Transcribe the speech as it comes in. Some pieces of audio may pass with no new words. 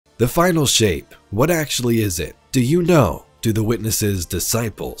The final shape, what actually is it? Do you know? Do the witnesses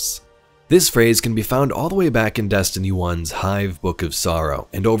disciples? This phrase can be found all the way back in Destiny 1's Hive Book of Sorrow,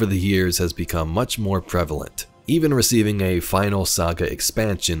 and over the years has become much more prevalent, even receiving a final saga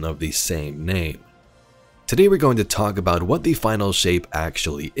expansion of the same name. Today we're going to talk about what the final shape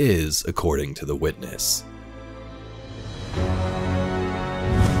actually is according to the witness.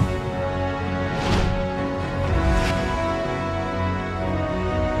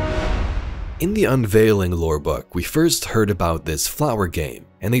 In the Unveiling lore book, we first heard about this flower game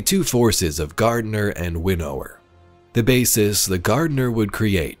and the two forces of gardener and winnower. The basis: the gardener would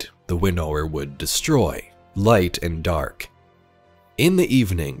create, the winnower would destroy, light and dark. In the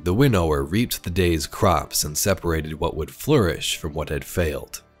evening, the winnower reaped the day's crops and separated what would flourish from what had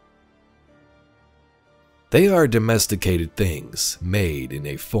failed. They are domesticated things, made in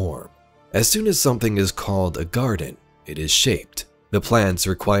a form. As soon as something is called a garden, it is shaped. The plants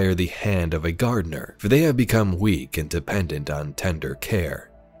require the hand of a gardener, for they have become weak and dependent on tender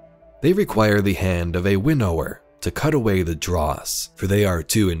care. They require the hand of a winnower to cut away the dross, for they are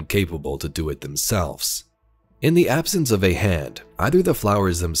too incapable to do it themselves. In the absence of a hand, either the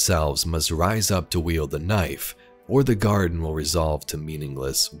flowers themselves must rise up to wield the knife, or the garden will resolve to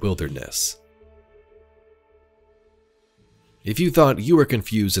meaningless wilderness. If you thought you were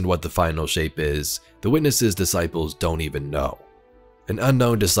confused in what the final shape is, the witness's disciples don't even know. An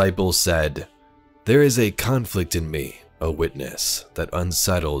unknown disciple said, "There is a conflict in me, O witness, that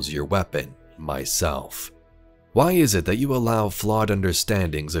unsettles your weapon, myself. Why is it that you allow flawed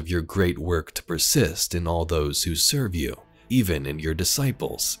understandings of your great work to persist in all those who serve you, even in your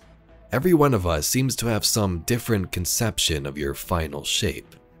disciples? Every one of us seems to have some different conception of your final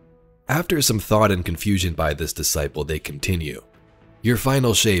shape." After some thought and confusion by this disciple, they continue, "Your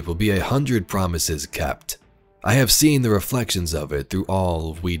final shape will be 100 promises kept. I have seen the reflections of it through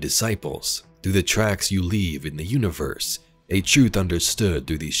all of we disciples, through the tracks you leave in the universe, a truth understood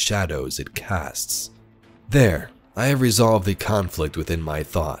through the shadows it casts. There, I have resolved the conflict within my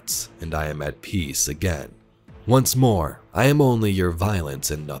thoughts, and I am at peace again. Once more, I am only your violence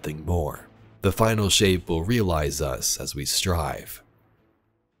and nothing more. The final shape will realize us as we strive."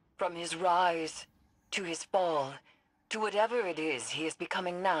 From his rise, to his fall, to whatever it is he is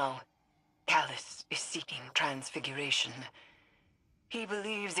becoming now, Callus is seeking transfiguration. He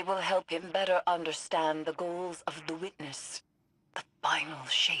believes it will help him better understand the goals of the witness, the final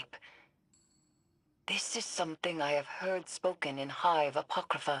shape. This is something I have heard spoken in Hive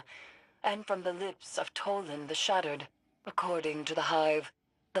Apocrypha, and from the lips of Tolan the Shattered. According to the Hive,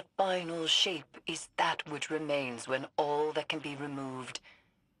 the final shape is that which remains when all that can be removed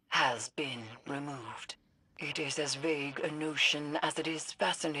has been removed. It is as vague a notion as it is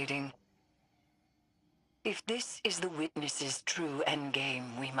fascinating. If this is the witness's true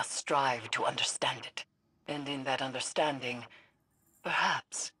endgame, we must strive to understand it. And in that understanding,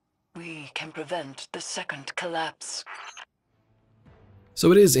 perhaps we can prevent the second collapse.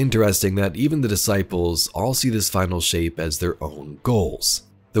 So it is interesting that even the disciples all see this final shape as their own goals.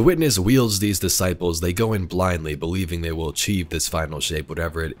 The witness wields these disciples, they go in blindly believing they will achieve this final shape,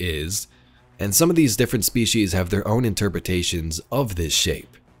 whatever it is, and some of these different species have their own interpretations of this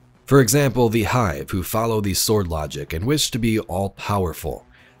shape. For example, the Hive, who follow the sword logic and wish to be all-powerful.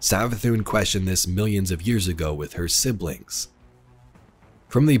 Savathun questioned this millions of years ago with her siblings.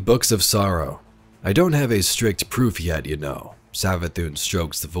 From the Books of Sorrow, "I don't have a strict proof yet, you know." Savathun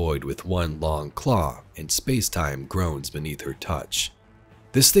strokes the void with one long claw, and space-time groans beneath her touch.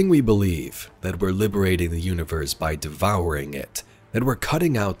 "This thing we believe, that we're liberating the universe by devouring it, that we're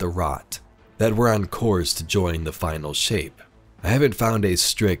cutting out the rot, that we're on course to join the final shape. I haven't found a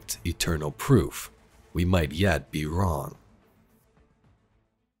strict, eternal proof. We might yet be wrong."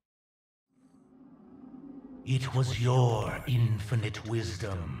 It was your infinite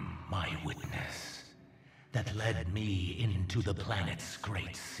wisdom, my witness, that led me into the planet's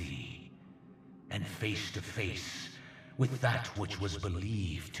great sea, and face to face with that which was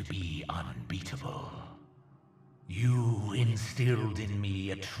believed to be unbeatable. You instilled in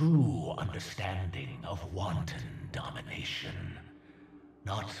me a true understanding of wanton domination,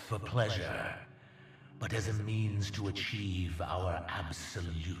 not for pleasure, but as a means to achieve our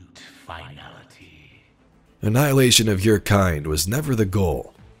absolute finality. Annihilation of your kind was never the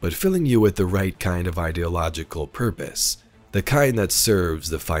goal, but filling you with the right kind of ideological purpose, the kind that serves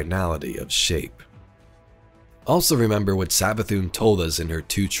the finality of shape. Also remember what Savathun told us in her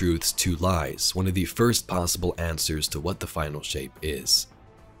Two Truths, Two Lies, one of the first possible answers to what the final shape is.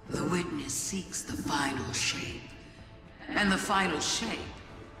 The witness seeks the final shape, and the final shape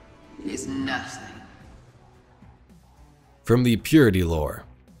is nothing. From the Purity lore,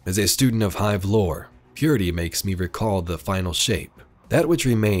 As a student of Hive lore, purity makes me recall the final shape, that which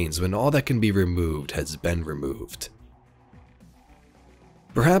remains when all that can be removed has been removed.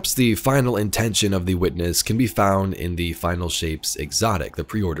 Perhaps the final intention of the witness can be found in the final shape's exotic, the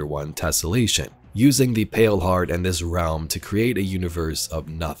pre-order one, tessellation, using the pale heart and this realm to create a universe of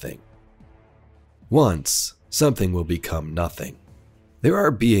nothing. Once, something will become nothing. There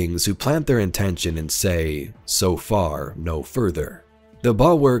are beings who plant their intention and say, so far, no further. The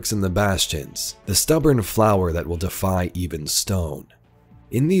bulwarks and the bastions, the stubborn flower that will defy even stone.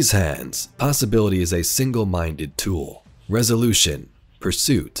 In these hands, possibility is a single-minded tool. Resolution,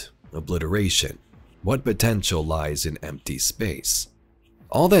 pursuit, obliteration. What potential lies in empty space?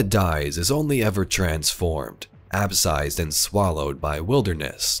 All that dies is only ever transformed, abscised and swallowed by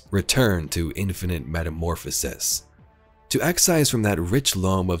wilderness, returned to infinite metamorphosis. To excise from that rich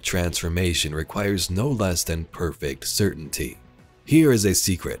loam of transformation requires no less than perfect certainty. Here is a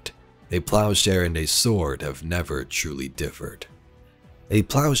secret. A plowshare and a sword have never truly differed. A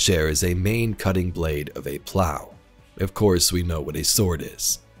plowshare is a main cutting blade of a plow. Of course, we know what a sword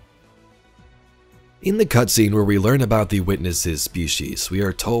is. In the cutscene where we learn about the witnesses' species, we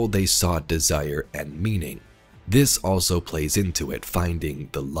are told they sought desire and meaning. This also plays into it, finding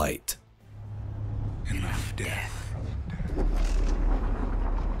the light. Enough death.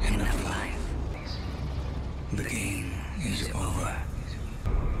 Enough life. The game is over.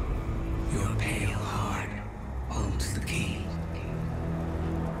 Your pale heart holds the key.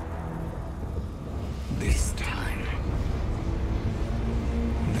 This time,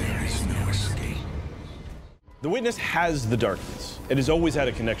 there is no escape. The witness has the darkness. It has always had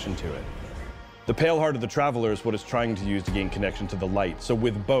a connection to it. The pale heart of the traveler is what it's trying to use to gain connection to the light. So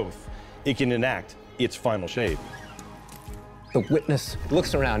with both, it can enact its final shape. The witness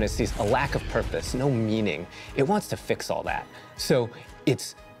looks around and sees a lack of purpose, no meaning. It wants to fix all that. So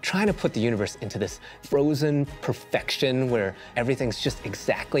it's trying to put the universe into this frozen perfection where everything's just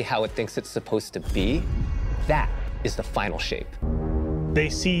exactly how it thinks it's supposed to be. That is the final shape. They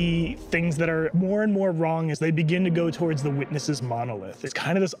see things that are more and more wrong as they begin to go towards the witness's monolith. It's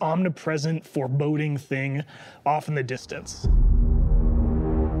kind of this omnipresent, foreboding thing off in the distance.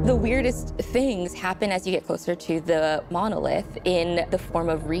 The weirdest things happen as you get closer to the monolith in the form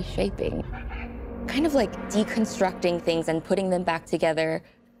of reshaping. Kind of like deconstructing things and putting them back together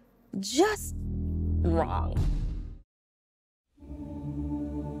just wrong.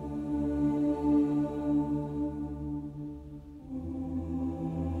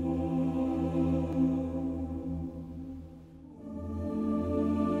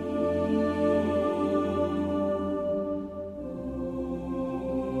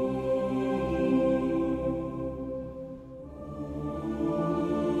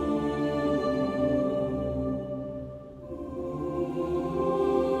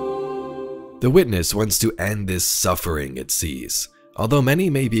 The witness wants to end this suffering it sees. Although many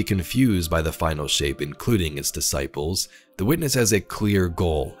may be confused by the final shape, including its disciples, the witness has a clear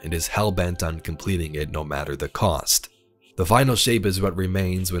goal and is hell-bent on completing it no matter the cost. The final shape is what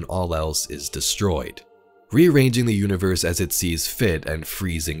remains when all else is destroyed, rearranging the universe as it sees fit and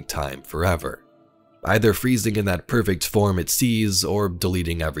freezing time forever. Either freezing in that perfect form it sees or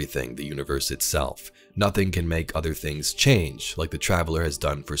deleting everything, the universe itself. Nothing can make other things change like the traveler has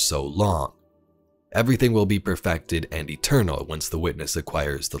done for so long. Everything will be perfected and eternal once the witness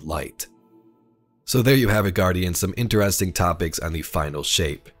acquires the light. So there you have it, Guardians, some interesting topics on the final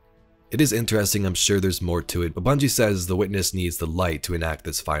shape. It is interesting, I'm sure there's more to it, but Bungie says the witness needs the light to enact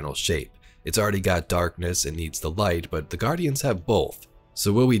this final shape. It's already got darkness and needs the light, but the Guardians have both.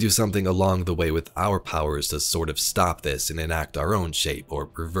 So will we do something along the way with our powers to sort of stop this and enact our own shape or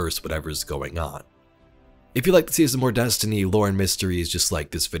reverse whatever's going on? If you'd like to see some more Destiny lore and mysteries just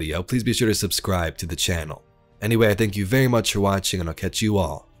like this video, please be sure to subscribe to the channel. Anyway, I thank you very much for watching and I'll catch you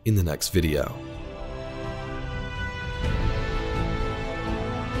all in the next video.